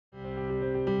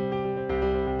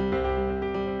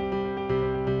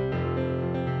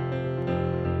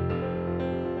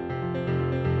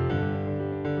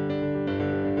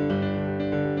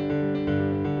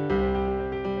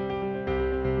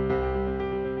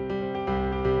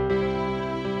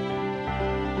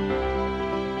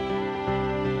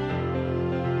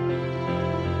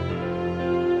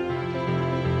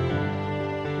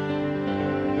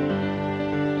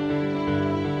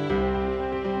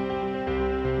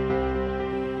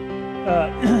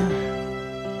Glad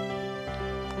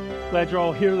you're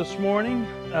all here this morning.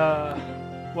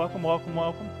 Welcome, welcome,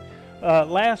 welcome.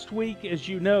 Last week, as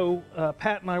you know,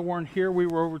 Pat and I weren't here. We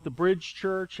were over at the Bridge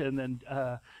Church, and then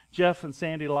Jeff and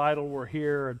Sandy Lytle were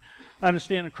here. And I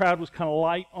understand the crowd was kind of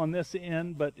light on this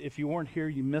end, but if you weren't here,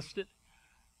 you missed it.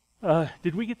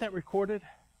 Did we get that recorded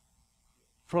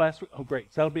for last week? Oh,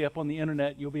 great. So that'll be up on the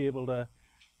internet. You'll be able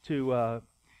to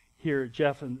hear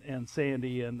Jeff and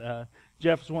Sandy. And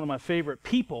Jeff is one of my favorite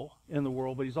people in the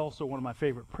world, but he's also one of my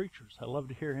favorite preachers. I love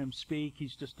to hear him speak.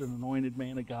 He's just an anointed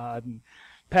man of God. And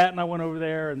Pat and I went over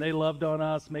there, and they loved on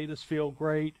us, made us feel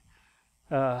great.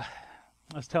 I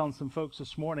was telling some folks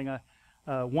this morning,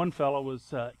 one fellow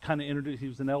was kind of introduced. He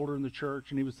was an elder in the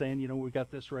church, and he was saying, you know, we got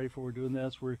this ready for, we're doing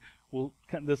this.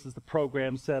 This is the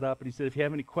program set up. And he said, if you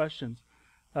have any questions,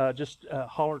 just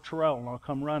holler Terrell, and I'll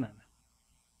come running.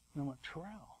 And I went,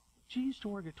 Terrell? She used to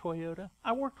work at Toyota.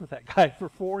 I worked with that guy for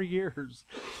 4 years.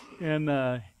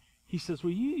 And he says,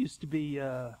 well, you used to be,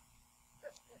 and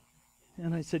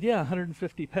I said, yeah,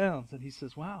 150 pounds. And he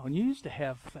says, wow, and you used to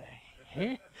have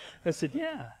hair? I said,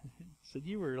 yeah. He said,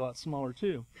 you were a lot smaller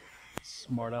too.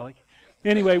 Smart aleck.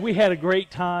 Anyway, we had a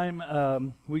great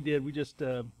time. We did. We just,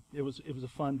 it was a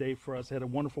fun day for us. Had a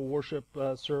wonderful worship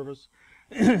service.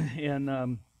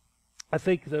 And I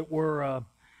think that we're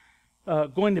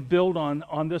going to build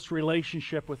on this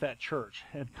relationship with that church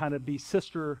and kind of be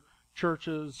sister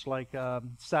churches like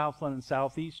Southland and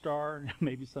Southeast are.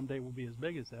 Maybe someday we'll be as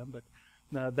big as them, but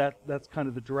that's kind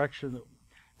of the direction that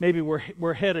maybe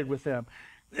we're headed with them.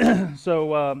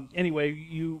 So anyway,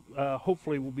 you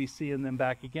hopefully will be seeing them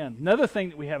back again. Another thing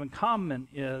that we have in common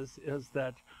is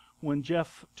that when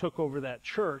Jeff took over that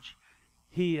church,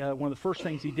 one of the first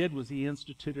things he did was he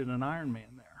instituted an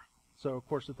Ironman there. So, of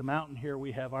course, at the mountain here,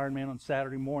 we have Ironman on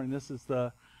Saturday morning. This is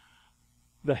the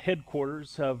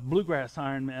headquarters of Bluegrass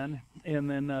Ironman, and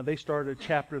then they started a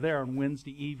chapter there on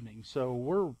Wednesday evening. So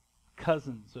we're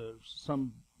cousins of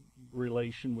some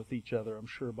relation with each other, I'm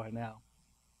sure, by now.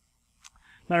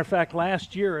 Matter of fact,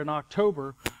 last year in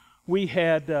October, we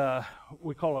had,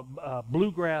 we call it a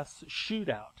Bluegrass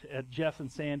Shootout at Jeff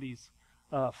and Sandy's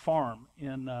farm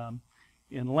in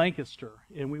Lancaster,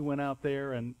 and we went out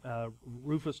there, and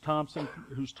Rufus Thompson,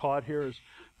 who's taught here, has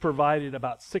provided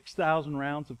about 6,000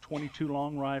 rounds of 22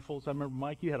 long rifles. I remember,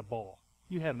 Mike, you had a ball.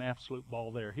 You had an absolute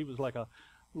ball there. He was like a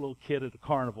little kid at a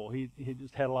carnival. He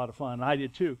just had a lot of fun, and I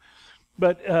did too.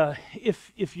 But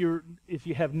if you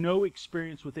have no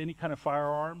experience with any kind of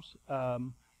firearms,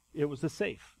 it was a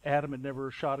safe. Adam had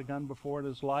never shot a gun before in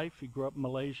his life. He grew up in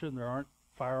Malaysia, and there aren't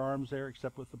firearms there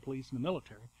except with the police and the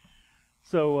military.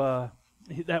 So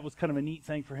that was kind of a neat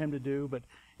thing for him to do, but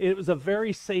it was a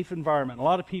very safe environment. A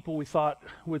lot of people we thought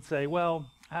would say, well,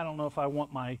 I don't know if I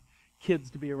want my kids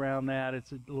to be around that.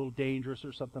 It's a little dangerous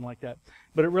or something like that.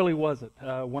 But it really wasn't.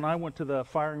 When I went to the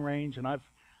firing range, and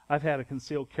I've had a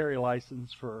concealed carry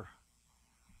license for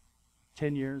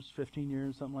 10 years, 15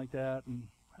 years, something like that, and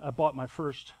I bought my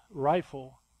first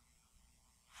rifle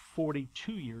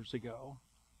 42 years ago,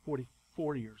 40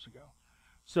 years ago.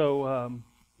 So,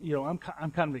 you know,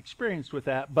 I'm kind of experienced with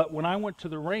that, but when I went to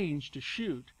the range to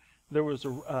shoot, there was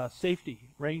a safety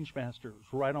range master was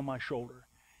right on my shoulder,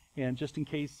 and just in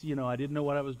case, you know, I didn't know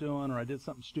what I was doing or I did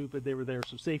something stupid, they were there.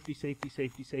 So safety, safety,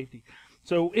 safety, safety.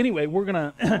 So anyway, we're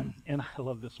gonna, and I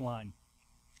love this line,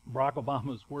 Barack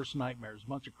Obama's worst nightmare is a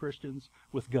bunch of Christians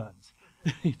with guns.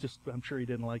 I'm sure he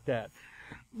didn't like that.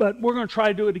 But we're going to try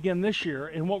to do it again this year,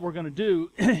 and what we're going to do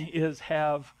is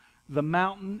have the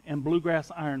Mountain and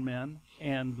Bluegrass Ironmen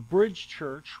and the Bridge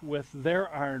Church with their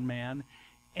Ironman,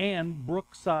 and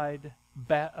Brookside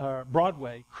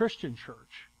Broadway Christian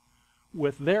Church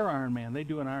with their Ironman. They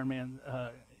do an Ironman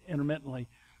intermittently.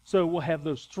 So we'll have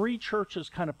those three churches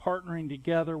kind of partnering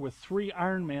together with three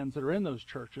Ironmans that are in those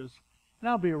churches, and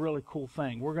that'll be a really cool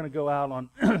thing. We're going to go out on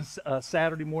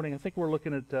Saturday morning. I think we're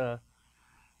looking at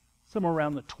somewhere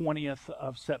around the 20th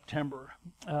of September.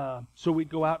 So we'd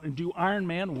go out and do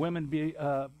Ironman. Women be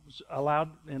allowed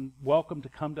and welcome to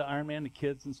come to Ironman, the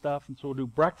kids and stuff. And so we'll do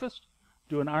breakfast,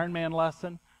 do an Ironman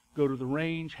lesson, go to the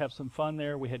range, have some fun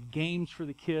there. We had games for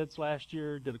the kids last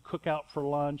year, did a cookout for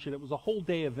lunch, and it was a whole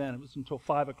day event. It was until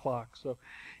 5 o'clock. So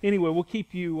anyway, we'll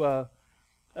keep you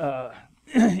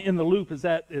in the loop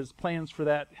as plans for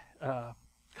that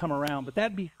come around. But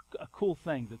that'd be a cool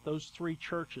thing, that those three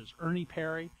churches, Ernie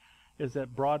Perry is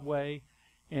at Broadway,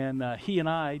 and he and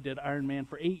I did Ironman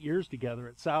for 8 years together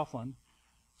at Southland.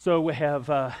 So we have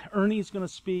Ernie's going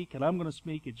to speak, and I'm going to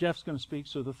speak, and Jeff's going to speak.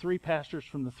 So the three pastors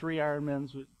from the three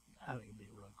Ironmans, I think it'd be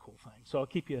a really cool thing. So I'll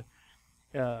keep you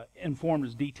informed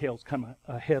as details come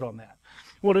ahead on that.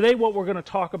 Well, today what we're going to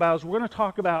talk about is we're going to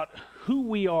talk about who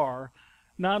we are,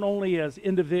 not only as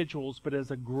individuals, but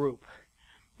as a group.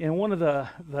 And one of the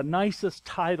nicest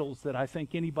titles that I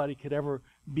think anybody could ever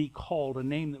be called, a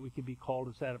name that we could be called,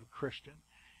 is that of a Christian.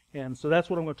 And so that's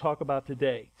what I'm going to talk about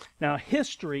today. Now,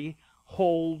 history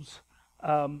holds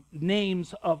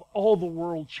names of all the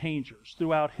world changers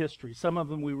throughout history. Some of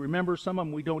them we remember, some of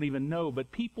them we don't even know,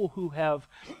 but people who have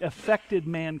affected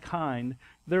mankind,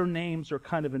 their names are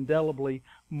kind of indelibly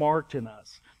marked in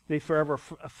us. They forever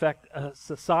affect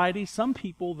society. Some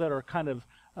people that are kind of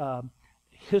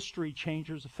history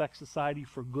changers affect society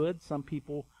for good, some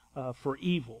people for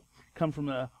evil. Come from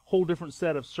a whole different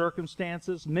set of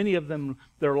circumstances. Many of them,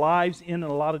 their lives in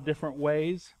a lot of different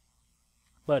ways.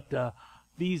 But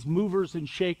these movers and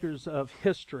shakers of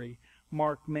history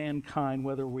mark mankind,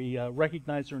 whether we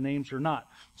recognize their names or not.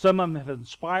 Some of them have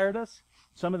inspired us.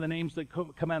 Some of the names that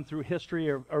come out through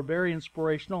history are very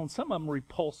inspirational, and some of them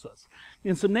repulse us.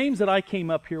 And some names that I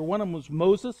came up here, one of them was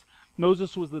Moses.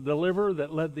 Moses was the deliverer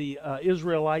that led the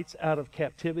Israelites out of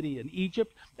captivity in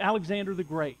Egypt. Alexander the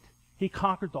Great. He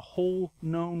conquered the whole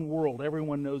known world.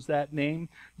 Everyone knows that name.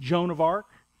 Joan of Arc.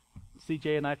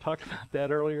 CJ and I talked about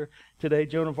that earlier today.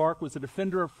 Joan of Arc was a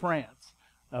defender of France.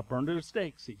 Burned at a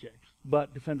stake, CJ,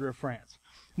 but defender of France.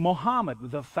 Muhammad,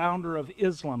 the founder of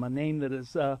Islam, a name that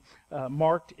is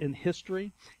marked in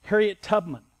history. Harriet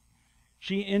Tubman.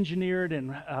 She engineered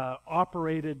and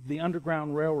operated the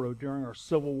Underground Railroad during our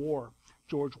Civil War.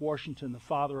 George Washington, the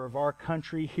father of our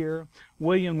country here.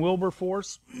 William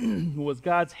Wilberforce was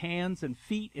God's hands and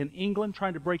feet in England,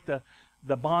 trying to break the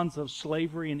bonds of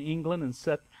slavery in England and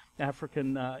set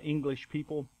African English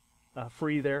people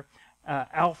free there.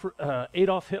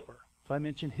 Adolf Hitler, if I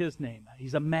mention his name,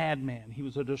 he's a madman. He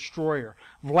was a destroyer.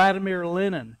 Vladimir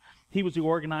Lenin, he was the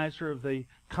organizer of the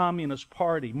Communist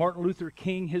Party. Martin Luther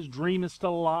King, his dream is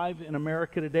still alive in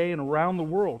America today and around the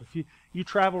world. If you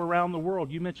travel around the world,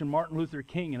 you mention Martin Luther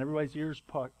King and everybody's ears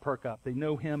perk up. They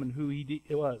know him and who he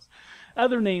was.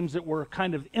 Other names that were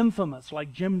kind of infamous,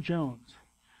 like Jim Jones.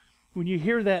 When you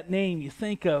hear that name, you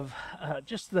think of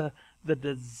just the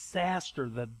disaster,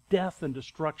 the death and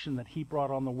destruction that he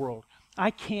brought on the world. I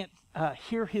can't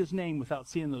hear his name without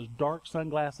seeing those dark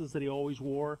sunglasses that he always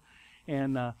wore.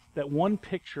 And that one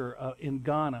picture in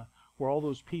Ghana where all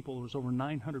those people, there was over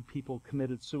 900 people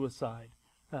committed suicide.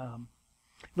 The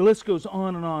list goes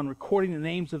on, recording the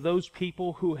names of those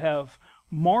people who have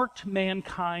marked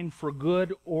mankind for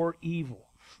good or evil.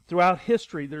 Throughout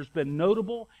history, there's been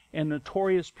notable and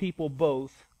notorious people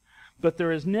both, but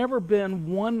there has never been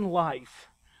one life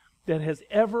that has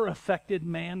ever affected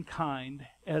mankind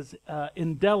as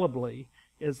indelibly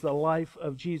as the life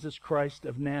of Jesus Christ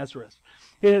of Nazareth.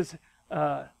 It has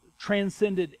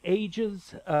transcended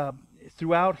ages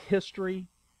throughout history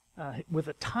with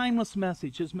a timeless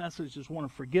message. His message is one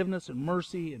of forgiveness and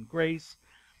mercy and grace.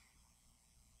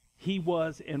 He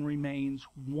was and remains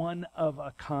one of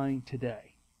a kind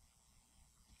today.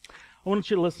 I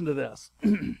want you to listen to this.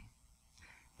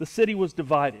 The city was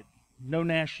divided. No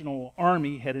national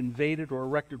army had invaded or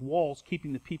erected walls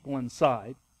keeping the people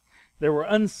inside. There were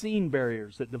unseen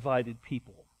barriers that divided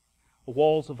people. The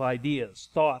walls of ideas,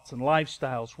 thoughts, and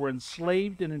lifestyles were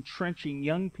enslaved and entrenching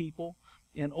young people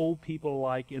and old people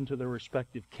alike into their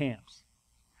respective camps.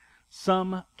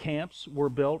 Some camps were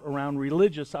built around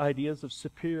religious ideas of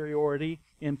superiority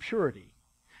and purity.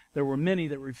 There were many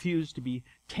that refused to be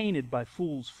tainted by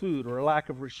fool's food or a lack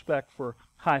of respect for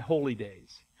high holy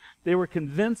days. They were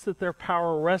convinced that their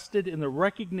power rested in the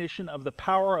recognition of the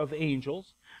power of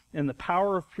angels, and the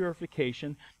power of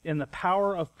purification, and the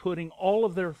power of putting all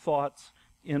of their thoughts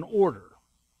in order.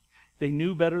 They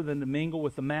knew better than to mingle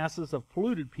with the masses of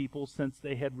polluted people since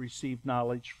they had received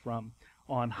knowledge from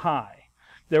on high.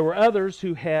 There were others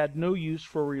who had no use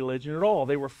for religion at all.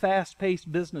 They were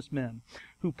fast-paced businessmen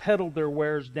who peddled their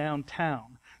wares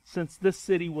downtown. Since this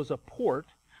city was a port,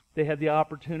 they had the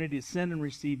opportunity to send and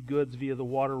receive goods via the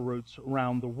water routes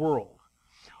around the world.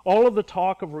 All of the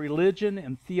talk of religion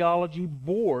and theology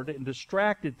bored and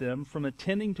distracted them from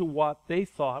attending to what they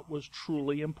thought was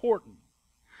truly important.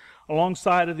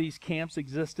 Alongside of these camps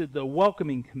existed the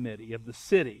welcoming committee of the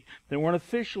city. They weren't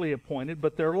officially appointed,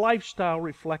 but their lifestyle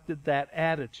reflected that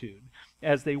attitude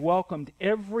as they welcomed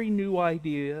every new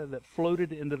idea that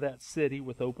floated into that city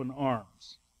with open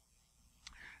arms.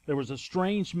 There was a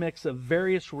strange mix of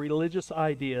various religious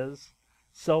ideas,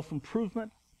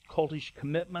 self-improvement, cultish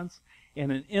commitments,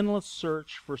 and an endless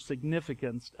search for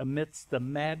significance amidst the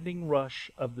maddening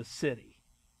rush of the city.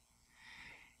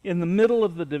 In the middle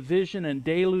of the division and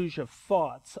deluge of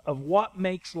thoughts of what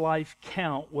makes life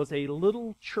count was a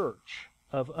little church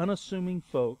of unassuming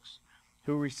folks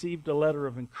who received a letter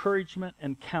of encouragement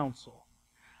and counsel.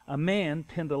 A man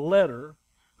penned a letter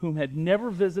whom had never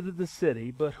visited the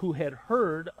city, but who had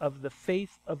heard of the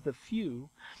faith of the few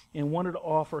and wanted to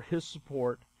offer his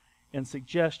support and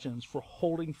suggestions for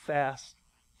holding fast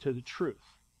to the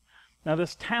truth. Now,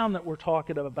 this town that we're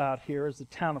talking about here is the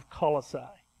town of Colossae,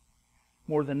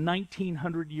 more than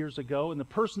 1,900 years ago, and the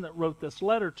person that wrote this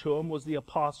letter to him was the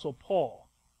Apostle Paul.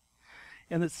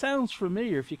 And it sounds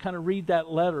familiar if you kind of read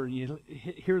that letter and you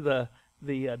hear the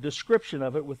description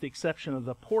of it, with the exception of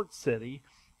the port city.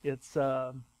 It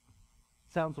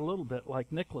sounds a little bit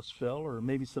like Nicholasville or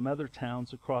maybe some other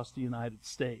towns across the United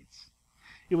States.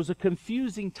 It was a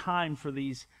confusing time for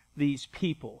these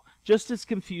people, just as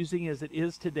confusing as it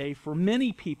is today for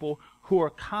many people who are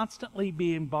constantly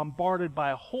being bombarded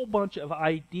by a whole bunch of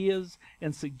ideas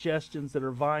and suggestions that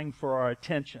are vying for our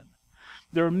attention.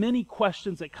 There are many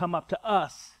questions that come up to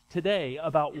us today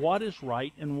about what is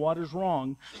right and what is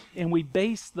wrong, and we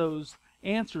base those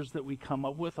answers that we come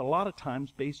up with a lot of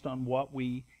times based on what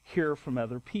we hear from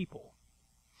other people.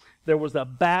 There was a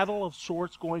battle of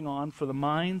sorts going on for the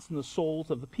minds and the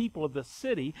souls of the people of this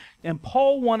city, and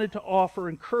Paul wanted to offer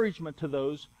encouragement to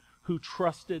those who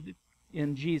trusted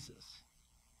in Jesus.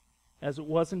 As it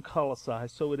was in Colossae,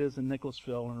 so it is in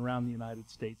Nicholasville and around the United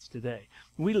States today.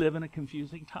 We live in a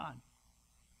confusing time.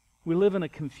 We live in a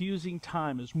confusing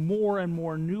time as more and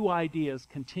more new ideas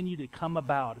continue to come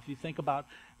about. If you think about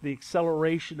the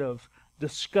acceleration of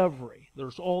discovery,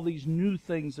 there's all these new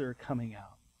things that are coming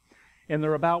out. And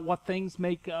they're about what things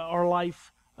make our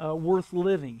life worth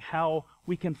living, how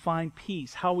we can find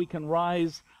peace, how we can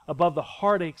rise above the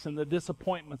heartaches and the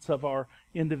disappointments of our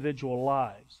individual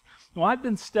lives. Now, I've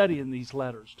been studying these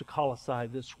letters to Colossae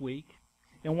this week,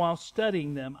 and while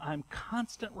studying them, I'm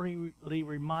constantly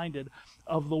reminded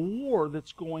of the war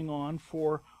that's going on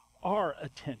for our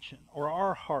attention, or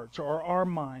our hearts, or our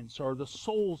minds, or the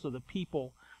souls of the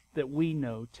people that we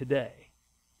know today.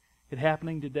 It's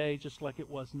happening today just like it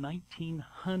was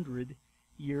 1,900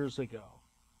 years ago.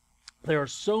 There are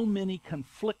so many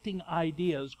conflicting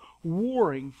ideas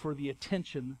warring for the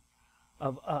attention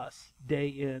of us day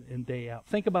in and day out.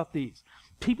 Think about these.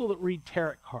 People that read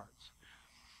tarot cards.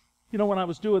 You know, when I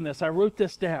was doing this, I wrote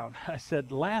this down. I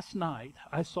said, last night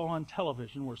I saw on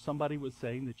television where somebody was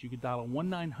saying that you could dial a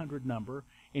 1-900 number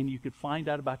and you could find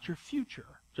out about your future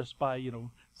just by,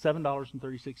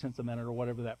 $7.36 a minute or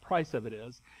whatever that price of it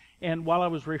is. And while I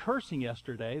was rehearsing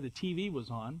yesterday, the TV was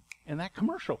on and that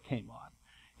commercial came on.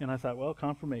 And I thought, well,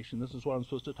 confirmation, this is what I'm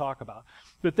supposed to talk about.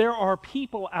 But there are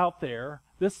people out there,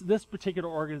 this particular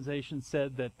organization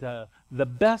said that the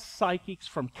best psychics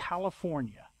from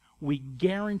California, we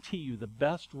guarantee you the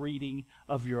best reading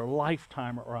of your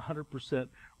lifetime or 100%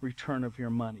 return of your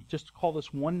money. Just call this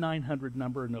 1-900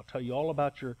 number and they'll tell you all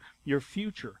about your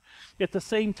future. At the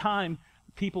same time,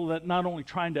 people that not only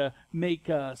trying to make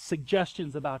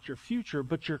suggestions about your future,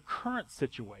 but your current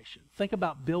situation. Think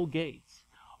about Bill Gates.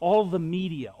 All the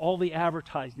media, all the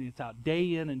advertising that's out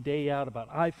day in and day out about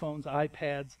iPhones,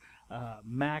 iPads,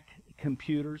 Mac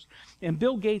computers. And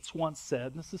Bill Gates once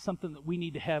said, and this is something that we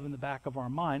need to have in the back of our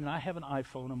mind, and I have an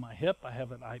iPhone on my hip, I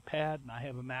have an iPad, and I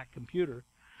have a Mac computer.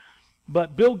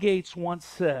 But Bill Gates once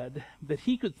said that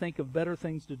he could think of better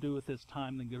things to do with his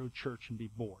time than go to church and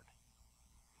be bored.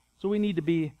 So we need to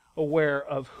be aware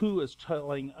of who is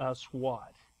telling us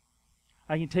what.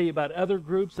 I can tell you about other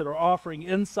groups that are offering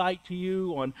insight to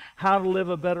you on how to live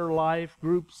a better life.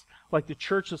 Groups like the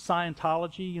Church of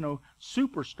Scientology,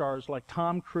 superstars like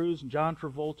Tom Cruise and John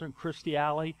Travolta and Christy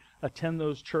Alley attend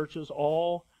those churches,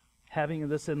 all having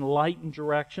this enlightened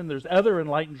direction. There's other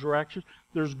enlightened directions.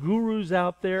 There's gurus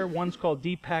out there. One's called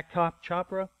Deepak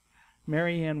Chopra,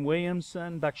 Marianne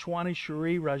Williamson, Bhakshwani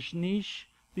Shri Rajneesh.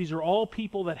 These are all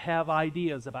people that have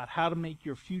ideas about how to make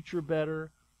your future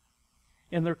better.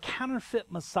 And they're counterfeit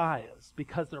messiahs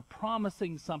because they're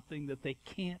promising something that they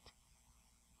can't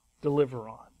deliver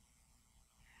on.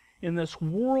 In this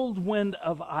whirlwind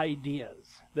of ideas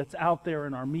that's out there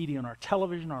in our media, in our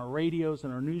television, our radios,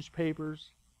 and our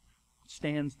newspapers,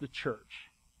 stands the church.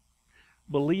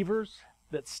 Believers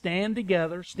that stand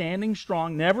together, standing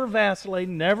strong, never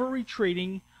vacillating, never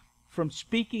retreating from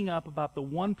speaking up about the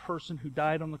one person who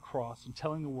died on the cross and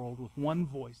telling the world with one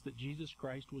voice that Jesus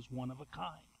Christ was one of a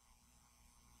kind.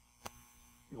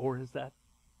 Or is that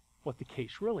what the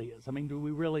case really is? I mean, do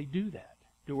we really do that?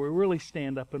 Do we really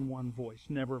stand up in one voice,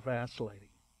 never vacillating?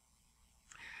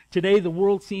 Today, the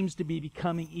world seems to be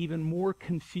becoming even more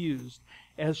confused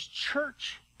as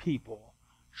church people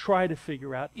try to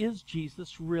figure out, is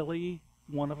Jesus really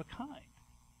one of a kind?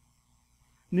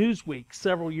 Newsweek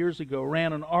several years ago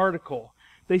ran an article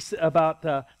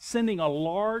about sending a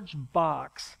large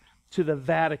box to the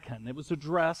Vatican. It was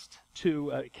addressed to,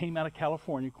 it came out of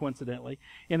California coincidentally,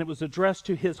 and it was addressed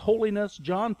to His Holiness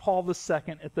John Paul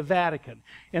II at the Vatican.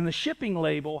 And the shipping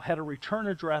label had a return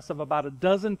address of about a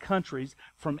dozen countries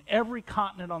from every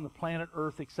continent on the planet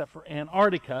Earth except for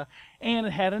Antarctica, and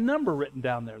it had a number written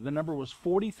down there. The number was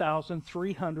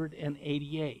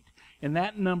 40,388. And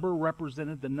that number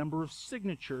represented the number of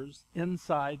signatures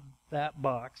inside that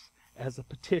box as a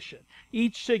petition.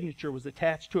 Each signature was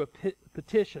attached to a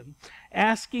petition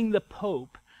asking the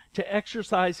Pope to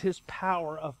exercise his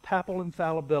power of papal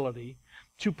infallibility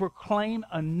to proclaim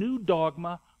a new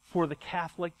dogma for the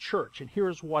Catholic Church. And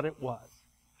here's what it was.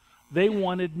 They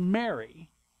wanted Mary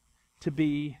to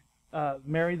be,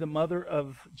 Mary the mother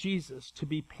of Jesus, to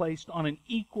be placed on an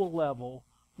equal level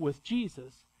with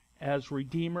Jesus as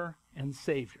Redeemer and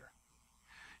Savior.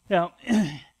 Now,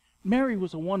 Mary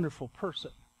was a wonderful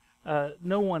person.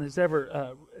 No one has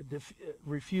ever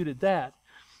refuted that.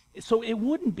 So it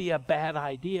wouldn't be a bad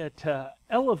idea to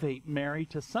elevate Mary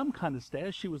to some kind of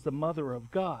status. She was the mother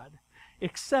of God.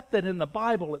 Except that in the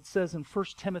Bible it says in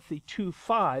 1 Timothy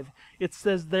 2:5, it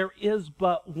says there is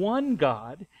but one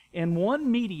God and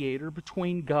one mediator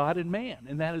between God and man,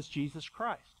 and that is Jesus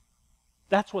Christ.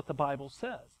 That's what the Bible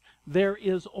says. There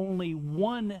is only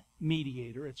one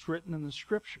mediator. It's written in the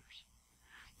Scriptures.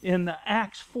 In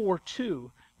Acts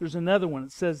 4:2, there's another one.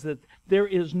 It says that there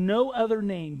is no other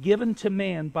name given to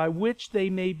man by which they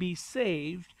may be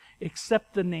saved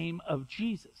except the name of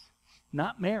Jesus.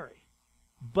 Not Mary,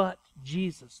 but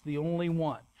Jesus, the only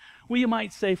one. Well, you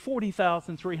might say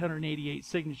 40,388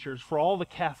 signatures for all the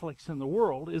Catholics in the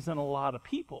world isn't a lot of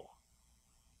people.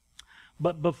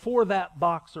 But before that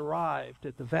box arrived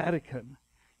at the Vatican,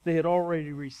 they had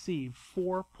already received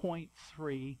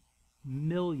 4.3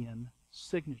 million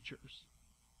signatures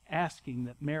asking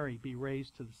that Mary be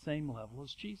raised to the same level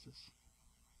as Jesus.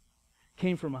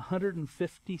 Came from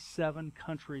 157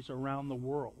 countries around the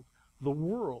world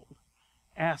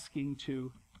asking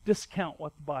to discount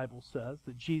what the Bible says,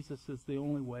 that Jesus is the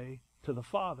only way to the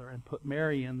Father, and put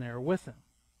Mary in there with him.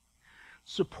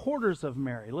 Supporters of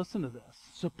Mary, listen to this,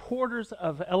 supporters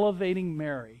of elevating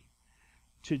Mary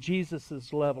to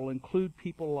Jesus' level include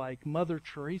people like Mother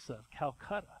Teresa of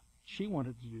Calcutta. She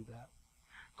wanted to do that.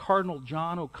 Cardinal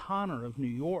John O'Connor of New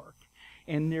York,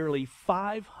 and nearly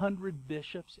 500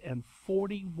 bishops and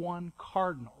 41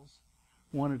 cardinals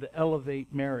wanted to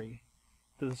elevate Mary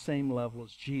to the same level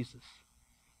as Jesus.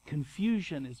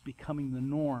 Confusion is becoming the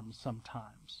norm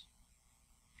sometimes.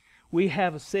 We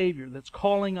have a Savior that's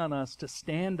calling on us to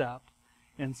stand up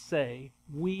and say,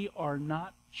 we are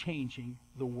not changing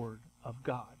the Word of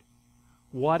God.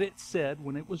 What it said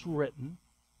when it was written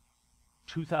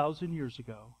 2,000 years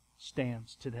ago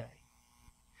stands today.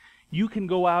 You can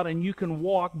go out and you can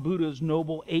walk Buddha's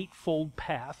noble eightfold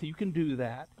path. You can do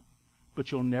that,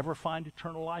 but you'll never find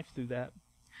eternal life through that.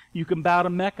 You can bow to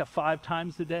Mecca 5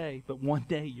 times a day, but one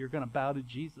day you're going to bow to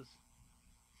Jesus.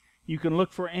 You can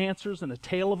look for answers in the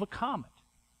tail of a comet,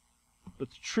 but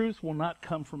the truth will not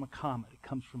come from a comet. It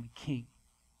comes from a king.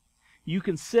 You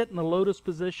can sit in the lotus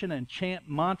position and chant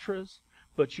mantras,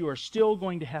 but you are still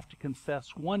going to have to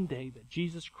confess one day that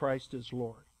Jesus Christ is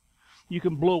Lord. You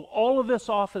can blow all of this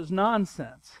off as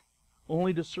nonsense,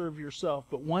 only to serve yourself,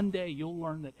 but one day you'll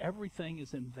learn that everything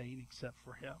is in vain except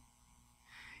for Him.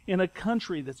 In a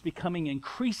country that's becoming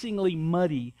increasingly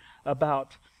muddy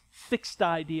about fixed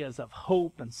ideas of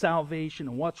hope and salvation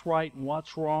and what's right and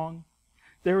what's wrong,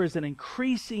 there is an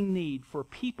increasing need for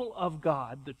people of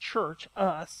God, the church,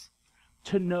 us,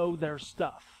 to know their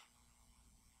stuff.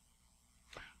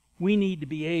 We need to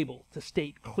be able to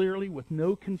state clearly with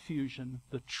no confusion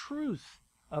the truth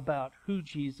about who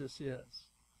Jesus is,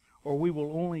 or we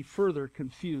will only further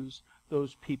confuse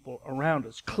those people around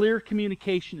us. Clear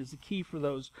communication is the key for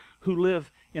those who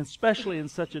live, especially in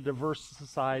such a diverse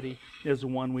society as the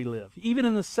one we live. Even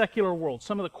in the secular world,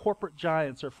 some of the corporate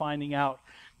giants are finding out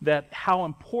that how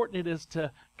important it is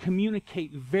to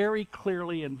communicate very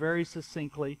clearly and very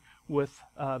succinctly with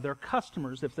their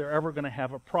customers if they're ever going to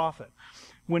have a profit.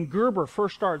 When Gerber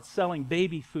first started selling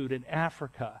baby food in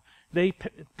Africa, they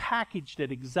packaged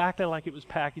it exactly like it was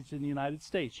packaged in the United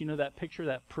States. You know that picture,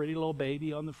 that pretty little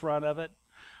baby on the front of it?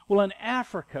 Well, in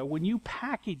Africa, when you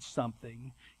package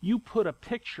something, you put a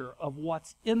picture of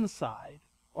what's inside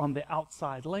on the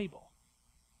outside label.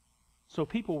 So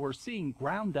people were seeing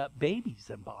ground up babies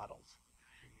in bottles.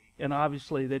 And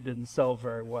obviously they didn't sell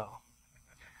very well.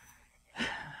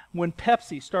 When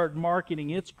Pepsi started marketing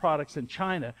its products in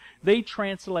China, they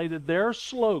translated their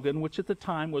slogan, which at the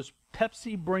time was,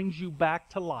 Pepsi brings you back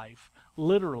to life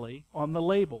literally on the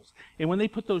labels. And when they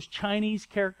put those Chinese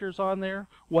characters on there,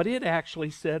 what it actually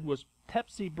said was,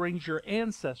 Pepsi brings your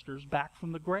ancestors back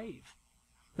from the grave.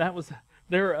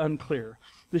 They're unclear.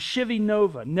 The Chivy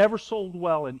Nova never sold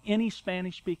well in any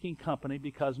Spanish-speaking company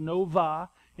because Nova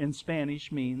in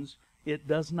Spanish means it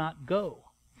does not go.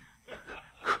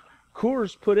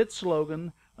 Coors put its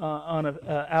slogan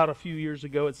out a few years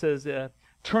ago. It says,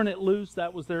 turn it loose.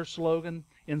 That was their slogan.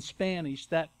 In Spanish,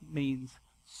 that means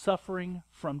suffering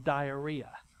from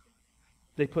diarrhea.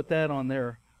 They put that on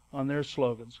their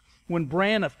slogans. When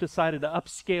Braniff decided to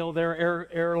upscale their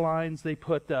airlines, they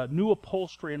put new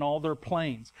upholstery in all their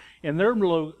planes. And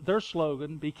their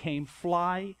slogan became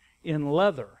fly in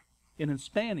leather. And in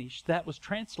Spanish, that was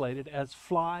translated as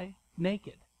fly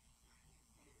naked.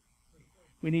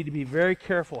 We need to be very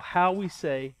careful how we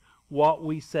say what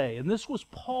we say. And this was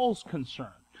Paul's concern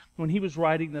when he was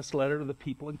writing this letter to the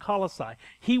people in Colossae.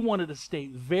 He wanted to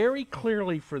state very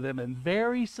clearly for them and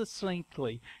very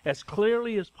succinctly, as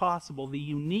clearly as possible, the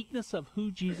uniqueness of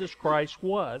who Jesus Christ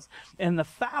was and the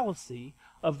fallacy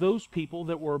of those people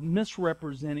that were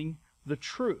misrepresenting the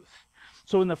truth.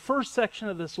 So in the first section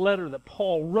of this letter that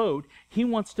Paul wrote, he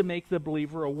wants to make the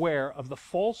believer aware of the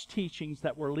false teachings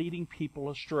that were leading people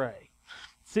astray.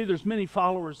 See, there's many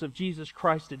followers of Jesus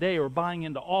Christ today who are buying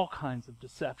into all kinds of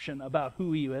deception about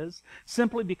who he is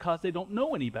simply because they don't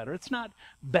know any better. It's not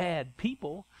bad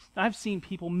people. I've seen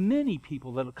many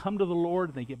people that have come to the Lord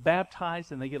and they get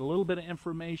baptized and they get a little bit of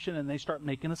information and they start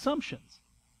making assumptions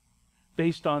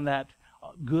based on that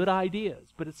good ideas,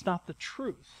 but it's not the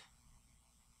truth.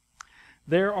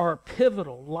 There are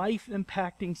pivotal,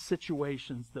 life-impacting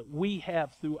situations that we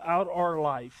have throughout our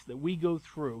life that we go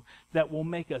through that will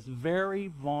make us very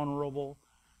vulnerable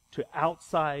to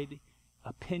outside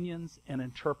opinions and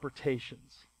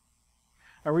interpretations.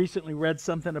 I recently read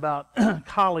something about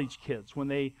college kids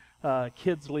when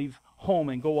kids leave home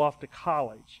and go off to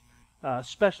college,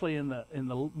 especially in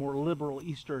the more liberal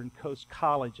Eastern Coast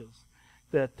colleges.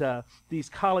 That these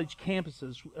college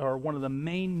campuses are one of the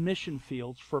main mission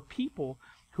fields for people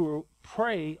who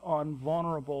prey on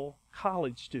vulnerable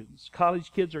college students.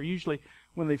 College kids are usually,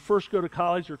 when they first go to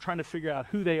college, they're trying to figure out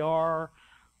who they are,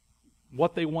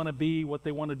 what they want to be, what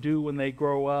they want to do when they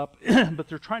grow up, but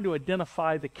they're trying to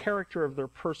identify the character of their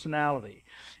personality.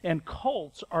 And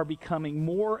cults are becoming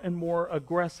more and more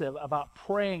aggressive about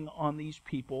preying on these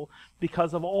people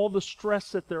because of all the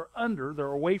stress that they're under. They're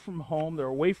away from home, they're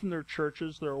away from their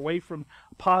churches, they're away from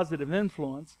positive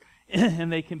influence,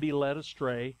 and they can be led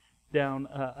astray down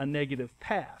a negative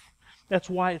path. That's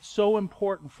why it's so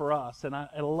important for us, and I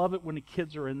love it when the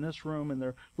kids are in this room and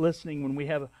they're listening when we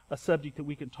have a subject that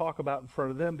we can talk about in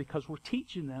front of them, because we're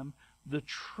teaching them the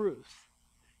truth.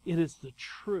 It is the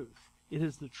truth. It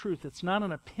is the truth. It's not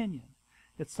an opinion.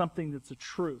 It's something that's a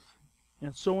truth. And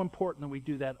it's so important that we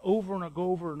do that over and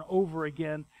over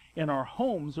again in our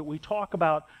homes, that we talk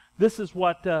about this is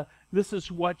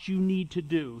what you need to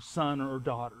do, son or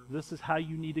daughter. This is how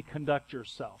you need to conduct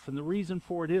yourself. And the reason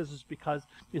for it is because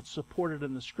it's supported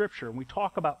in the Scripture. And we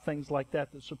talk about things like that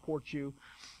support you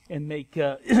and make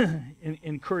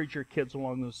encourage your kids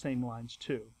along those same lines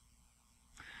too.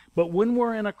 But when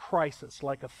we're in a crisis,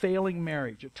 like a failing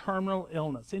marriage, a terminal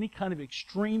illness, any kind of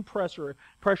extreme pressure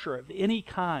of any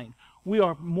kind, we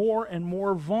are more and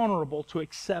more vulnerable to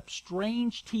accept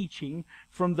strange teaching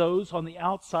from those on the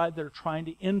outside that are trying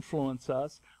to influence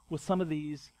us with some of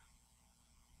these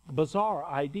bizarre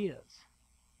ideas.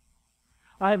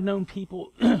 I have known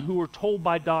people who were told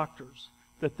by doctors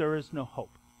that there is no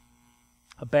hope.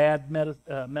 A bad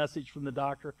message from the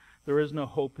doctor, there is no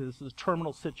hope. This is a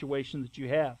terminal situation that you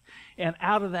have. And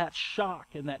out of that shock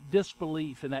and that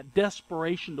disbelief and that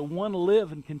desperation to want to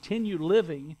live and continue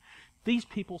living, these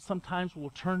people sometimes will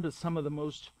turn to some of the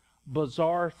most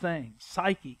bizarre things.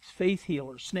 Psychics, faith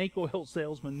healers, snake oil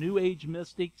salesmen, New Age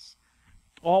mystics,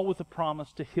 all with the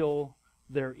promise to heal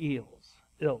their ills.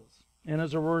 And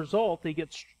as a result, they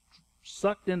get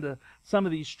sucked into some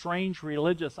of these strange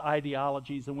religious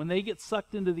ideologies. And when they get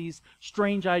sucked into these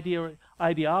strange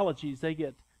ideologies, they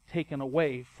get taken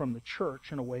away from the church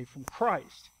and away from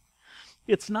Christ.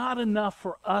 It's not enough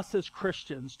for us as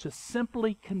Christians to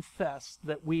simply confess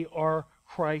that we are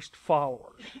Christ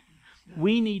followers.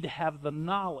 We need to have the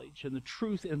knowledge and the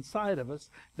truth inside of us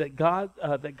that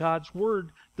God's Word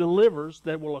delivers,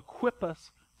 that will equip us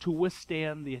to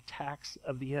withstand the attacks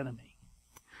of the enemy.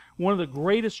 One of the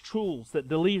greatest tools that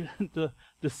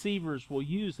deceivers will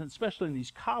use, and especially in these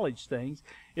college things,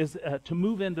 is to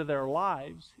move into their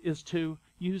lives, is to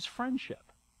use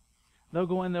friendship. They'll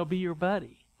go in, they'll be your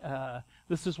buddy.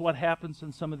 This is what happens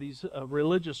in some of these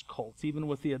religious cults, even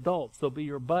with the adults. They'll be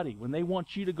your buddy. When they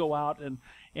want you to go out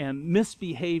and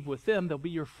misbehave with them, they'll be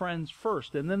your friends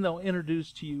first, and then they'll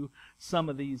introduce to you some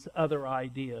of these other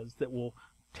ideas that will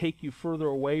take you further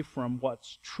away from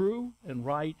what's true and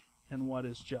right and what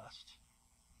is just.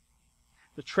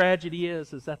 The tragedy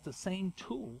is that the same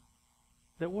tool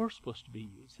that we're supposed to be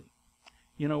using.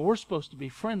 You know, we're supposed to be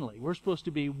friendly. We're supposed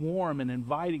to be warm and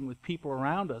inviting with people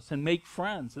around us and make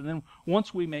friends. And then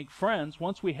once we make friends,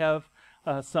 once we have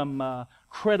some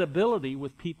credibility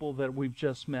with people that we've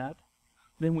just met,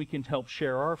 then we can help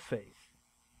share our faith.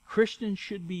 Christians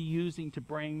should be using to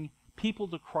bring people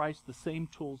to Christ the same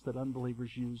tools that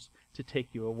unbelievers use to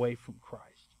take you away from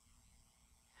Christ.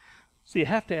 So you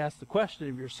have to ask the question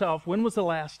of yourself, when was the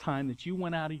last time that you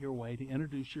went out of your way to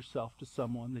introduce yourself to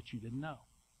someone that you didn't know?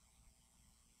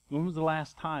 When was the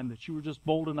last time that you were just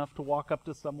bold enough to walk up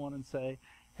to someone and say,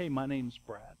 "Hey, my name's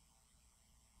Brad.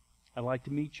 I'd like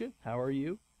to meet you. How are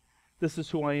you? This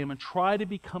is who I am," and try to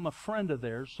become a friend of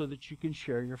theirs so that you can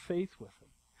share your faith with them.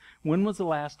 When was the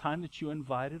last time that you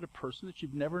invited a person that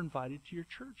you've never invited to your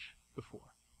church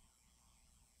before?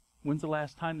 When's the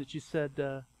last time that you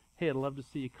said, "Hey, I'd love to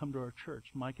see you come to our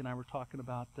church"? Mike and I were talking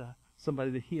about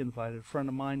somebody that he invited, a friend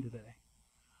of mine today,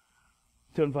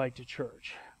 to invite to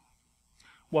church.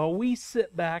 While we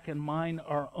sit back and mind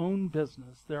our own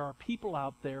business, there are people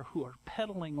out there who are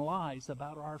peddling lies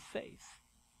about our faith.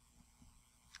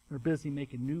 They're busy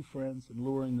making new friends and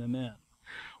luring them in.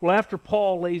 Well, after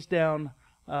Paul lays down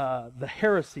the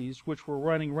heresies which were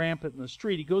running rampant in the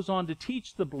street, he goes on to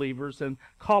teach the believers in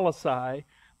Colossae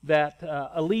that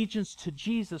allegiance to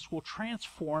Jesus will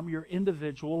transform your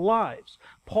individual lives.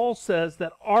 Paul says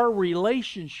that our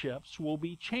relationships will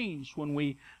be changed when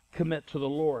we commit to the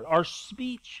Lord. Our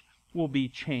speech will be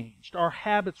changed. Our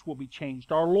habits will be changed.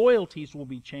 Our loyalties will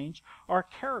be changed. Our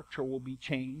character will be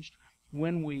changed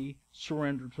when we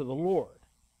surrender to the Lord.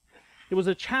 It was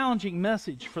a challenging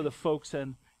message for the folks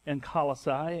in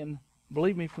Colossae, and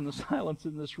believe me, from the silence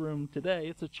in this room today,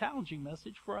 it's a challenging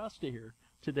message for us to hear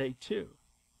today too.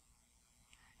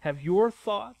 Have your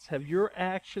thoughts, have your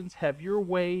actions, have your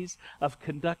ways of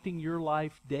conducting your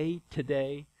life day to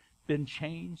day been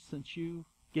changed since you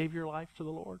gave your life to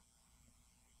the Lord?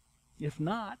 If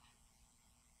not,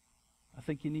 I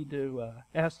think you need to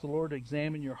ask the Lord to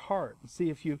examine your heart and see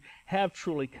if you have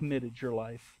truly committed your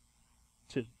life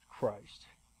to Christ.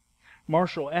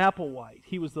 Marshall Applewhite,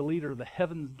 he was the leader of the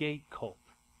Heaven's Gate cult.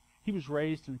 He was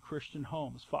raised in a Christian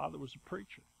home. His father was a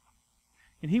preacher.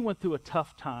 And he went through a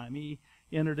tough time. He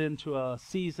entered into a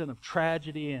season of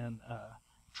tragedy and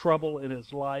trouble in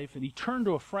his life, and he turned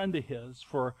to a friend of his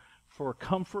for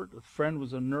comfort. The friend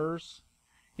was a nurse,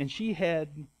 and she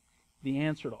had the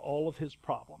answer to all of his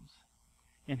problems.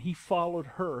 And he followed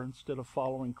her instead of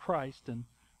following Christ, and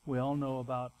we all know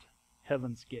about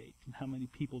Heaven's Gate and how many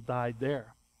people died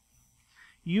there.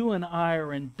 You and I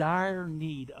are in dire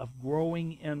need of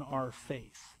growing in our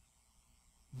faith,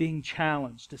 being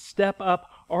challenged to step up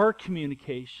our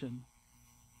communication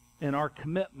and our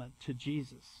commitment to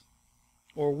Jesus.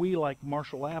 Or we, like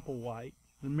Marshall Applewhite,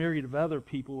 the myriad of other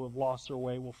people who have lost their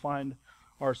way, will find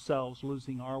ourselves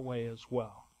losing our way as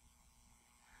well.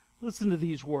 Listen to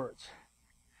these words.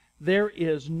 There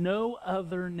is no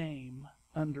other name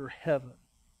under heaven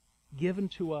given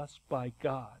to us by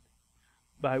God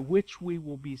by which we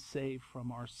will be saved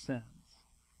from our sins,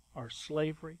 our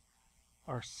slavery,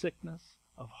 our sickness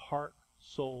of heart,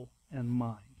 soul, and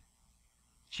mind.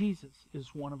 Jesus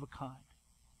is one of a kind.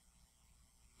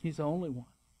 He's the only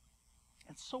one.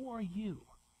 And so are you.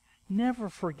 Never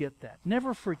forget that.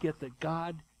 Never forget that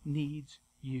God needs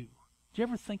you. Did you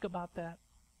ever think about that?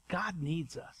 God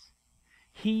needs us.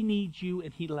 He needs you,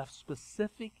 and He left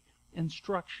specific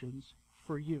instructions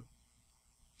for you.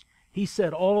 He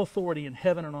said, "All authority in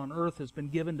heaven and on earth has been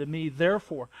given to me.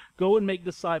 Therefore, go and make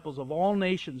disciples of all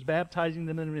nations, baptizing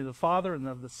them in the name of the Father and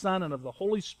of the Son and of the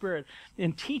Holy Spirit,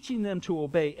 and teaching them to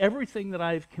obey everything that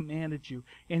I have commanded you.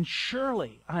 And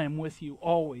surely I am with you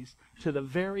always to the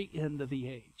very end of the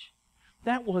age."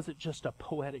 That wasn't just a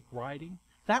poetic writing.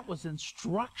 That was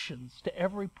instructions to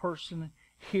every person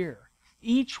here.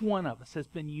 Each one of us has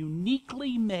been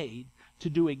uniquely made to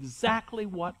do exactly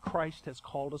what Christ has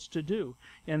called us to do,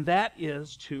 and that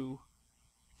is to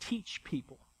teach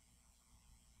people,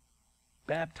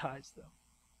 baptize them.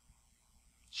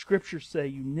 Scriptures say,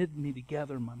 "You knit me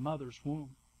together in my mother's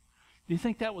womb." Do you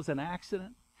think that was an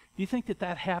accident? Do you think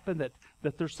that happened,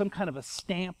 that there's some kind of a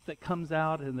stamp that comes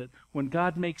out, and that when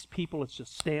God makes people, it's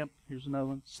just stamp, here's another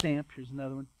one, stamp, here's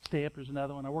another one, stamp, here's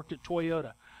another one? I worked at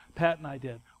Toyota Pat and I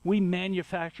did. We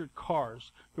manufactured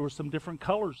cars. There were some different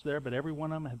colors there, but every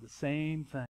one of them had the same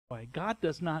thing. God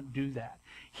does not do that.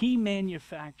 He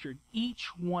manufactured each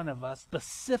one of us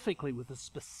specifically with a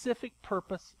specific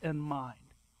purpose in mind.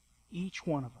 Each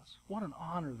one of us. What an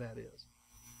honor that is.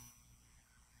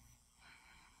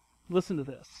 Listen to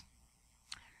this.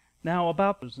 Now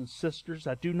about brothers and sisters,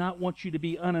 I do not want you to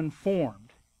be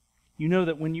uninformed. You know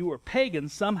that when you were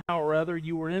pagans, somehow or other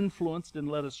you were influenced and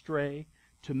led astray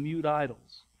to mute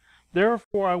idols.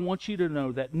 Therefore, I want you to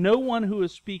know that no one who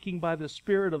is speaking by the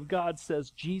Spirit of God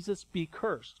says, Jesus be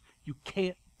cursed. You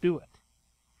can't do it.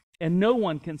 And no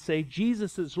one can say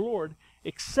Jesus is Lord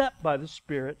except by the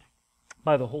Spirit,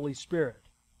 by the Holy Spirit.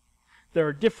 There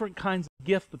are different kinds of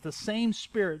gifts, but the same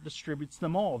Spirit distributes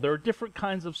them all. There are different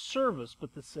kinds of service,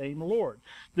 but the same Lord.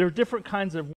 There are different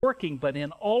kinds of working, but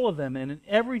in all of them and in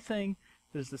everything,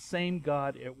 there's the same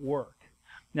God at work.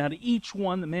 Now to each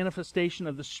one, the manifestation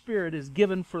of the Spirit is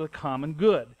given for the common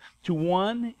good. To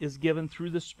one is given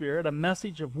through the Spirit a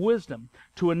message of wisdom.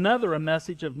 To another a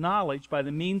message of knowledge by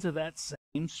the means of that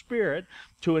same Spirit.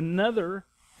 To another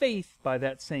faith by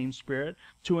that same Spirit.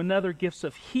 To another gifts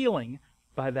of healing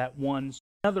by that one. To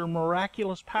another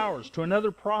miraculous powers. To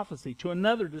another prophecy. To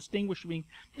another distinguishing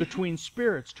between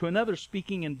spirits. To another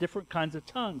speaking in different kinds of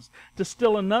tongues. To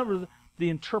still another the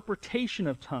interpretation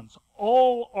of tongues.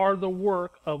 All are the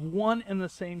work of one and the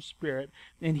same Spirit,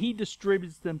 and He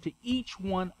distributes them to each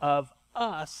one of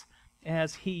us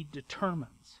as He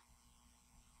determines.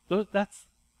 That's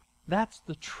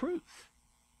the truth.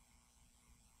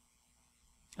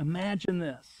 Imagine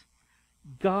this.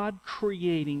 God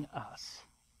creating us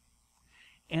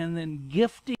and then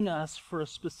gifting us for a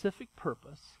specific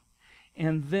purpose,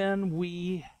 and then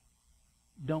we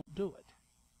don't do it.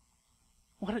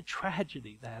 What a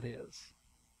tragedy that is.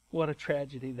 What a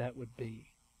tragedy that would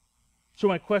be. So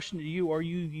my question to you, are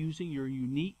you using your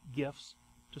unique gifts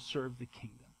to serve the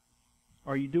kingdom?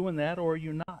 Are you doing that or are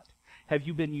you not? Have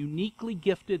you been uniquely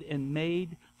gifted and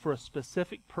made for a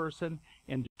specific person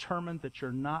and determined that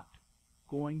you're not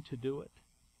going to do it?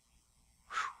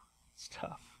 Whew, it's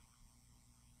tough.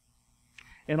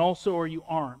 And also, are you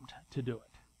armed to do it?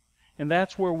 And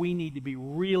that's where we need to be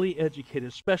really educated,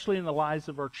 especially in the lives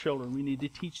of our children. We need to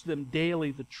teach them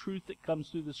daily the truth that comes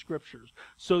through the Scriptures,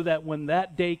 so that when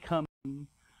that day comes,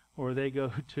 or they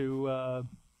go to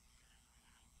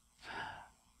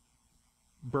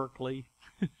Berkeley,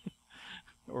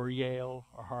 or Yale,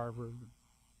 or Harvard,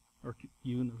 or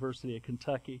University of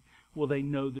Kentucky, will they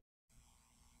know the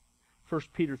 1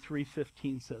 Peter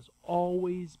 3:15 says,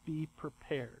 always be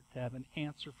prepared to have an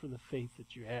answer for the faith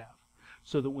that you have.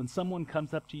 So that when someone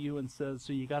comes up to you and says,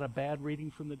 so you got a bad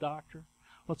reading from the doctor?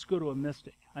 Let's go to a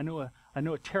mystic. I know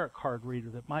a tarot card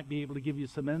reader that might be able to give you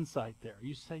some insight there.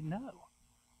 You say, no,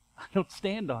 I don't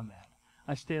stand on that.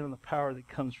 I stand on the power that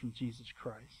comes from Jesus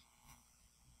Christ.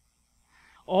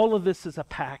 All of this is a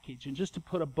package, and just to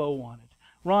put a bow on it.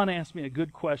 Ron asked me a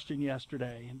good question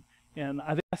yesterday, and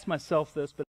I've asked myself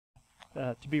this, but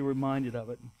to be reminded of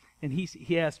it. And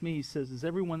he asked me, he says, is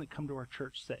everyone that come to our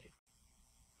church saved?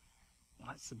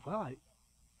 I said, well,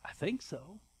 I think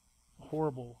so. A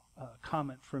horrible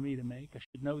comment for me to make. I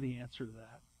should know the answer to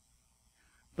that.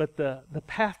 But the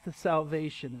path to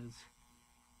salvation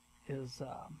is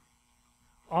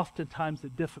oftentimes a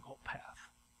difficult path,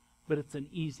 but it's an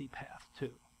easy path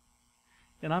too.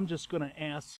 And I'm just going to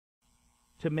ask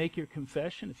to make your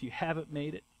confession. If you haven't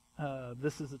made it,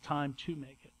 this is the time to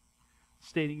make it.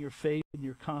 Stating your faith and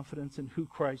your confidence in who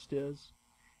Christ is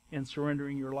and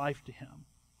surrendering your life to Him.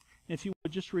 If you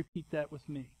would just repeat that with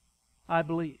me. I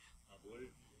believe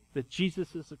that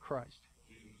Jesus is the Christ,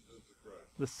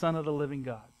 the Son of the living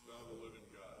God,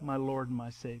 my Lord and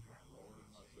my Savior.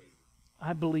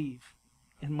 I believe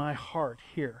in my heart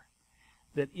here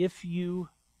that if you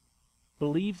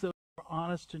believe those are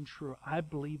honest and true, I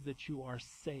believe that you are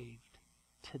saved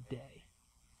today.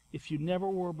 If you never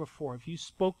were before, if you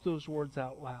spoke those words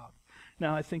out loud.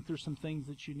 Now, I think there's some things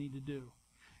that you need to do.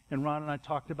 And Ron and I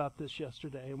talked about this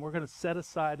yesterday, and we're going to set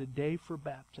aside a day for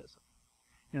baptism.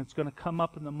 And it's going to come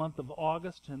up in the month of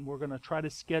August, and we're going to try to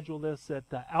schedule this at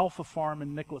the Alpha Farm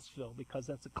in Nicholasville, because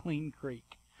that's a clean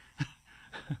creek.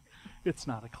 It's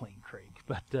not a clean creek,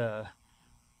 but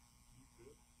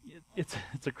it's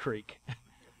a creek.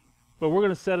 But we're going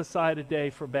to set aside a day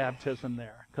for baptism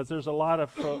there, because there's a lot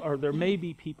of, or there may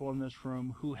be people in this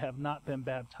room who have not been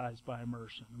baptized by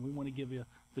immersion. And we want to give you,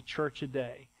 the church, a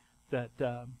day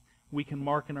that we can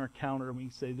mark in our calendar, and we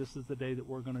can say, this is the day that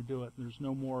we're going to do it. And there's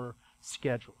no more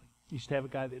scheduling. I used to have a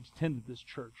guy that attended this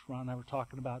church. Ron and I were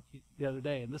talking about the other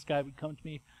day, and this guy would come to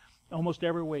me almost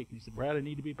every week, and he said, Brad, I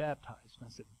need to be baptized. And I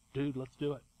said, dude, let's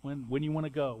do it. When you want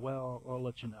to go? Well, I'll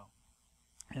let you know.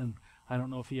 And I don't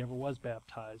know if he ever was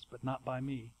baptized, but not by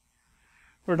me,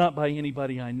 or not by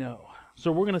anybody I know.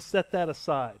 So we're going to set that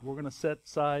aside.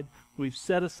 We've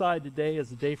set aside today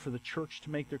as a day for the church to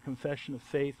make their confession of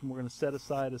faith, and we're going to set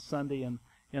aside a Sunday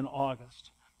in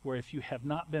August, where if you have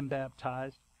not been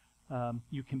baptized,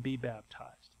 you can be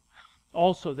baptized.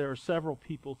 Also, there are several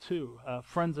people, too,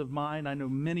 friends of mine. I know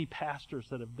many pastors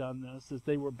that have done this, as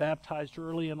they were baptized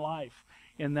early in life,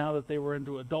 and now that they were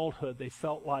into adulthood, they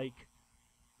felt like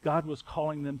God was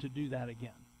calling them to do that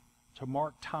again, to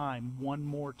mark time one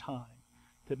more time,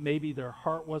 that maybe their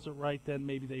heart wasn't right then,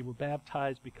 maybe they were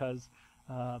baptized because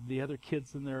the other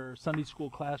kids in their Sunday school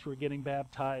class were getting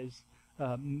baptized.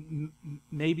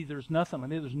 Maybe there's nothing. I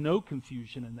mean, there's no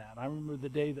confusion in that. I remember the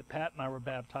day that Pat and I were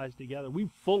baptized together. We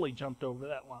fully jumped over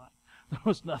that line. There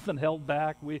was nothing held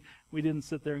back. We didn't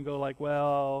sit there and go like,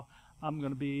 well, I'm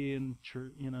going to be in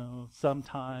church,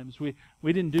 sometimes. We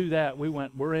didn't do that. We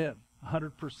went, we're in,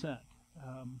 100%.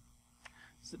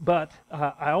 But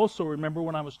I also remember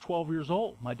when I was 12 years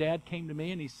old, my dad came to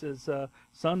me and he says,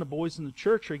 son, the boys in the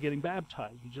church are getting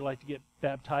baptized. Would you like to get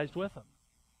baptized with them?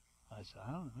 I said,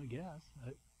 I don't know, I guess.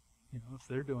 If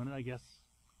they're doing it, I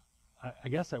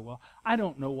guess I will. I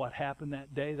don't know what happened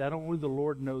that day. Only the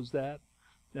Lord knows that.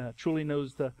 Truly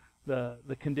knows the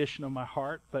condition of my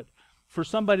heart. But for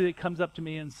somebody that comes up to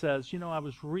me and says,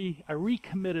 I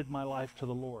recommitted my life to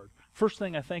the Lord. First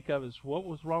thing I think of is, what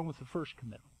was wrong with the first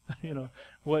commitment?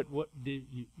 What did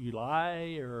you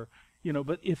lie, or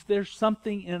but if there's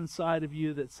something inside of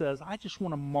you that says, I just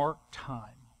want to mark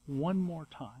time one more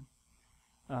time,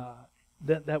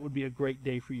 that would be a great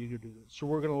day for you to do this. So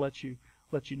we're going to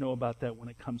let you know about that when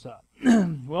it comes up.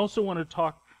 We also want to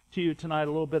talk to you tonight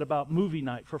a little bit about movie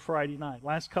night for Friday night.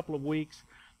 Last couple of weeks,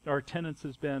 our attendance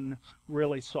has been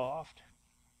really soft,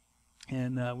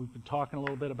 and we've been talking a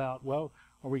little bit about, well,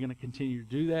 are we going to continue to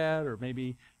do that, or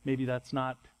maybe that's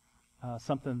not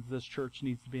something this church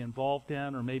needs to be involved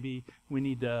in, or maybe we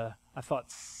need to. I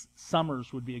thought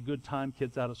summers would be a good time,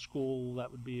 kids out of school, that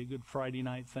would be a good Friday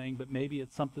night thing, but maybe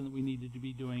it's something that we needed to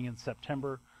be doing in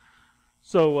September.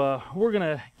 So we're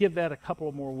going to give that a couple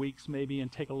of more weeks maybe and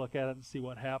take a look at it and see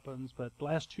what happens. But the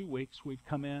last 2 weeks we've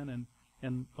come in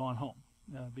and gone home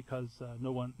because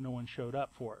no one showed up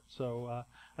for it. So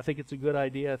I think it's a good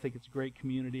idea. I think it's a great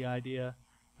community idea.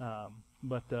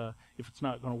 But if it's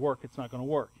not going to work, it's not going to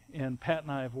work. And Pat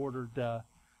and I have ordered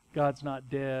God's Not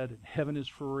Dead and Heaven is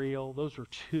For Real. Those are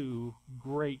two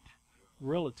great,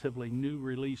 relatively new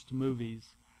released movies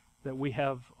that we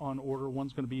have on order.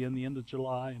 One's going to be in the end of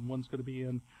July, and one's going to be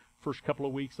in first couple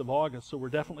of weeks of August. So we're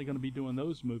definitely going to be doing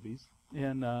those movies.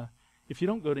 And if you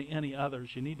don't go to any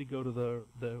others, you need to go to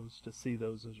those to see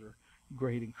those. Those are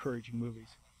great, encouraging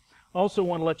movies. I also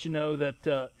want to let you know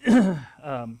that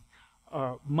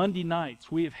Monday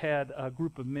nights, we have had a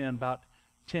group of men, about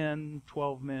 10,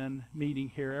 12 men, meeting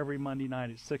here every Monday night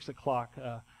at 6 o'clock,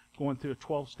 going through a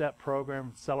 12-step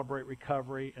program, Celebrate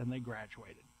Recovery, and they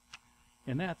graduated.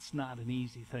 And that's not an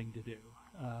easy thing to do.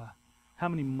 How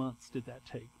many months did that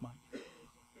take, Mike?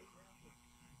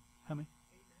 How many?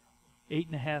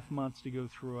 8.5 months to go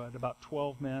through it. About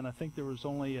 12 men. I think there was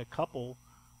only a couple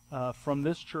from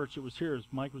this church that was here, as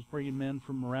Mike was bringing men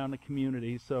from around the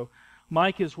community. So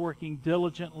Mike is working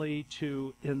diligently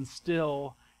to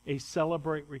instill a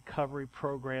Celebrate Recovery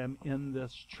program in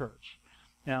this church.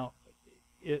 Now,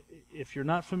 if you're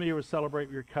not familiar with Celebrate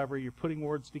Recovery, you're putting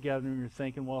words together and you're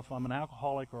thinking, well, if I'm an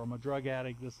alcoholic or I'm a drug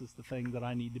addict, this is the thing that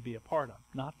I need to be a part of.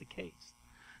 Not the case.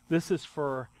 This is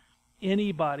for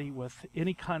anybody with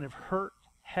any kind of hurt,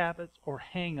 habits, or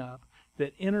hang-up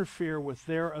that interfere with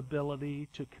their ability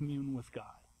to commune with God.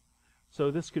 So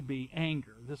this could be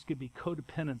anger. This could be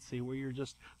codependency, where you're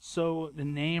just so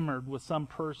enamored with some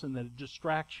person that it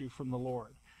distracts you from the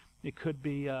Lord. It could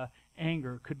be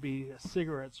anger. It could be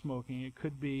cigarette smoking. It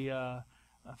could be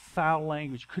foul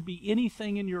language. It could be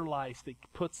anything in your life that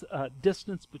puts a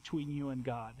distance between you and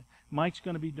God. Mike's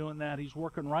going to be doing that. He's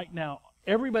working right now.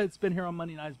 Everybody that's been here on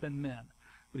Monday night has been men.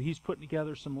 But he's putting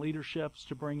together some leaderships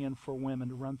to bring in for women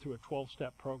to run through a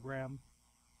 12-step program.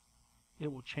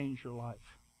 It will change your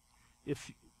life.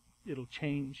 It'll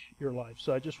change your life.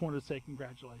 So I just wanted to say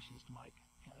congratulations to Mike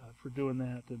for doing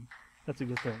that, and that's a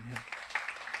good thing. Yeah.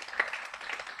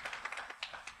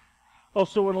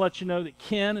 Also want to let you know that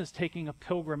Ken is taking a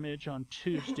pilgrimage on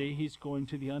Tuesday. He's going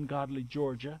to the ungodly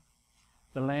Georgia,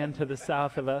 the land to the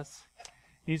south of us.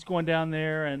 He's going down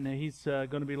there, and he's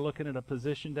going to be looking at a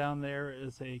position down there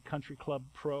as a country club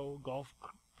pro, golf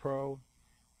pro,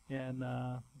 and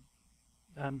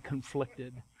I'm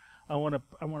conflicted. I want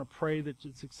to pray that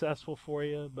it's successful for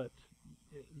you, but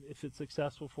if it's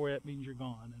successful for you, it means you're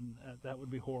gone, and that would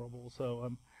be horrible. So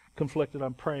I'm conflicted.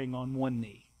 I'm praying on one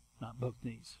knee, not both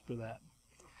knees, for that.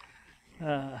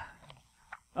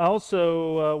 I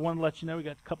also want to let you know we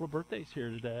got a couple of birthdays here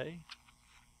today.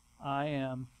 I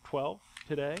am 12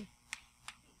 today.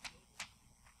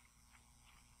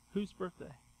 Whose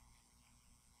birthday?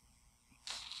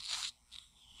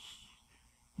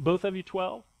 Both of you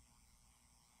 12?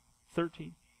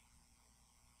 13?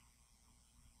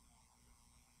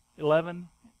 11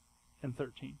 and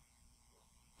 13?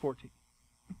 14?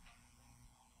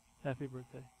 Happy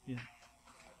birthday. Yeah,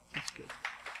 that's good.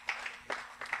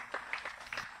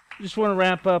 I just want to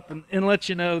wrap up and let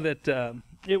you know that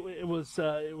it was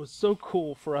so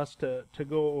cool for us to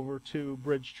go over to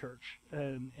Bridge Church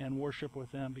and worship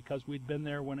with them, because we'd been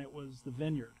there when it was the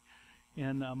Vineyard,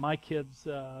 and my kids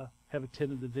have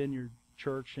attended the Vineyard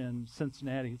Church in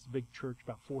Cincinnati. It's a big church,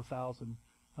 about 4,000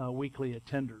 weekly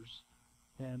attenders,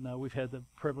 and we've had the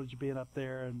privilege of being up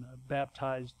there and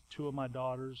baptized 2 of my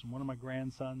daughters and 1 of my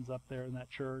grandsons up there in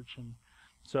that church, and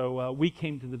so we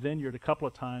came to the Vineyard a couple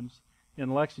of times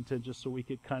in Lexington just so we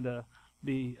could kind of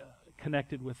be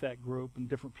connected with that group and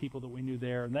different people that we knew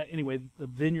there. And that, anyway, the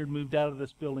Vineyard moved out of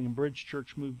this building and Bridge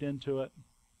Church moved into it.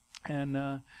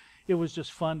 And it was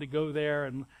just fun to go there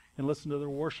and listen to their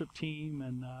worship team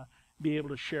and be able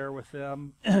to share with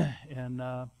them and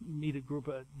meet a group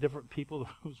of different people. There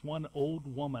was one old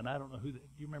woman. I don't know who. Do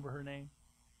you remember her name?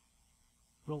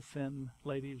 Real thin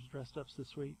lady who was dressed up so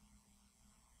sweet.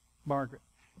 Margaret.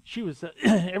 She was,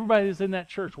 everybody that's in that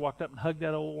church walked up and hugged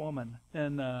that old woman.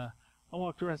 And I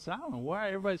walked around and said, I don't know why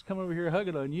everybody's coming over here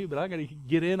hugging on you, but I got to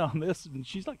get in on this. And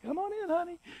she's like, come on in,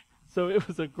 honey. So it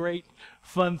was a great,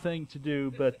 fun thing to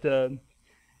do,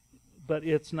 but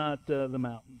it's not the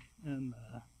mountain. And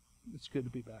it's good to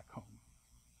be back home.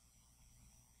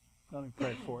 Let me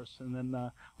pray for us, and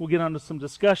then we'll get on to some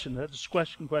discussion. That's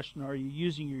question, are you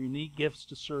using your unique gifts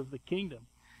to serve the kingdom?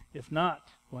 If not,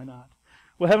 why not?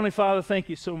 Well, Heavenly Father, thank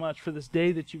you so much for this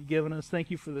day that you've given us. Thank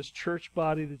you for this church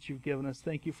body that you've given us.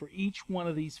 Thank you for each one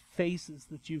of these faces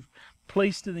that you've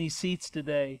placed in these seats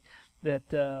today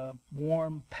that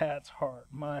warm Pat's heart,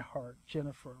 my heart,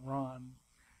 Jennifer, Ron,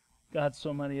 God,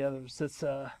 so many others. This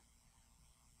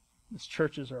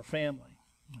church is our family,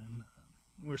 and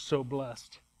we're so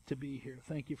blessed to be here.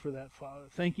 Thank you for that, Father.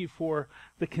 Thank you for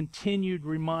the continued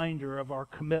reminder of our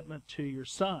commitment to your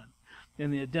Son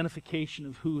and the identification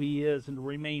of who he is, and to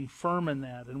remain firm in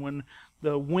that. And when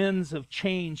the winds of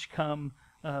change come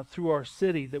through our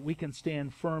city, that we can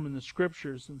stand firm in the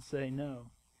Scriptures and say,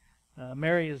 no,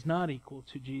 Mary is not equal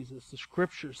to Jesus. The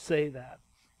Scriptures say that,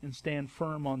 and stand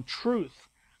firm on truth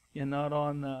and not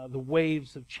on the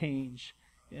waves of change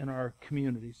in our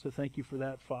community. So thank you for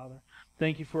that, Father.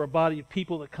 Thank you for a body of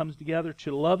people that comes together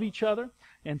to love each other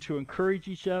and to encourage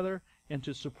each other and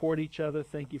to support each other.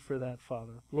 Thank you for that,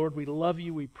 Father. Lord, we love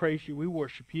you, we praise you, we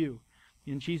worship you.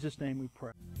 In Jesus' name we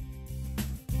pray.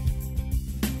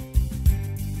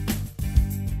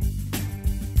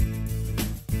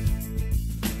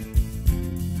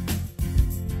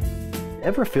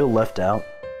 Ever feel left out?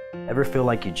 Ever feel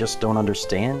like you just don't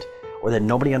understand? Or that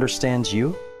nobody understands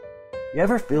you? You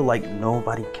ever feel like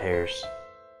nobody cares?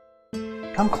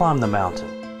 Come climb the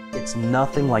mountain. It's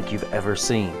nothing like you've ever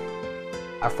seen.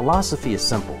 Our philosophy is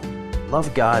simple.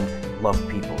 Love God, love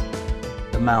people.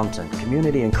 The Mountain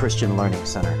Community and Christian Learning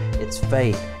Center. It's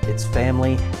faith, it's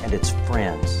family, and it's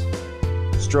friends.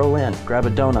 Stroll in, grab a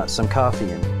donut, some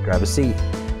coffee, and grab a seat.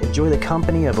 Enjoy the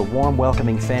company of a warm,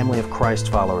 welcoming family of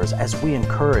Christ followers as we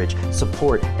encourage,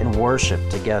 support, and worship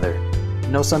together.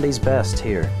 No Sunday's best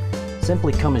here.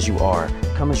 Simply come as you are.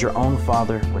 Come as your own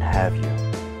Father would have you.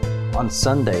 On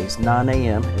Sundays, 9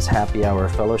 a.m. is Happy Hour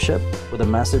Fellowship with a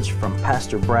message from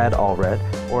Pastor Brad Allred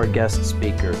or a guest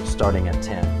speaker starting at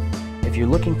 10. If you're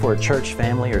looking for a church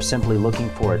family or simply looking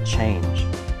for a change,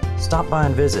 stop by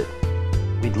and visit.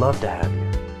 We'd love to have you.